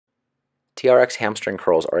TRX hamstring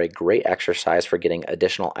curls are a great exercise for getting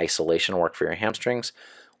additional isolation work for your hamstrings,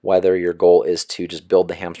 whether your goal is to just build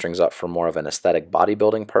the hamstrings up for more of an aesthetic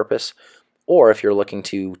bodybuilding purpose, or if you're looking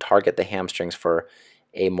to target the hamstrings for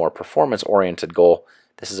a more performance-oriented goal.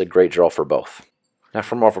 This is a great drill for both. Now,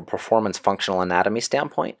 from more of a performance functional anatomy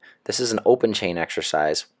standpoint, this is an open chain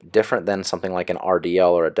exercise, different than something like an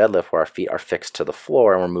RDL or a deadlift where our feet are fixed to the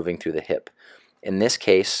floor and we're moving through the hip. In this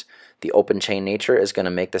case, the open chain nature is going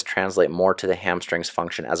to make this translate more to the hamstrings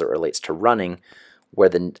function as it relates to running, where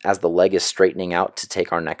as the leg is straightening out to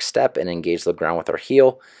take our next step and engage the ground with our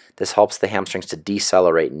heel, this helps the hamstrings to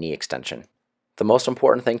decelerate knee extension. The most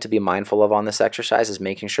important thing to be mindful of on this exercise is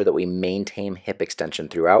making sure that we maintain hip extension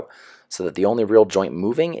throughout so that the only real joint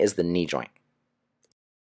moving is the knee joint.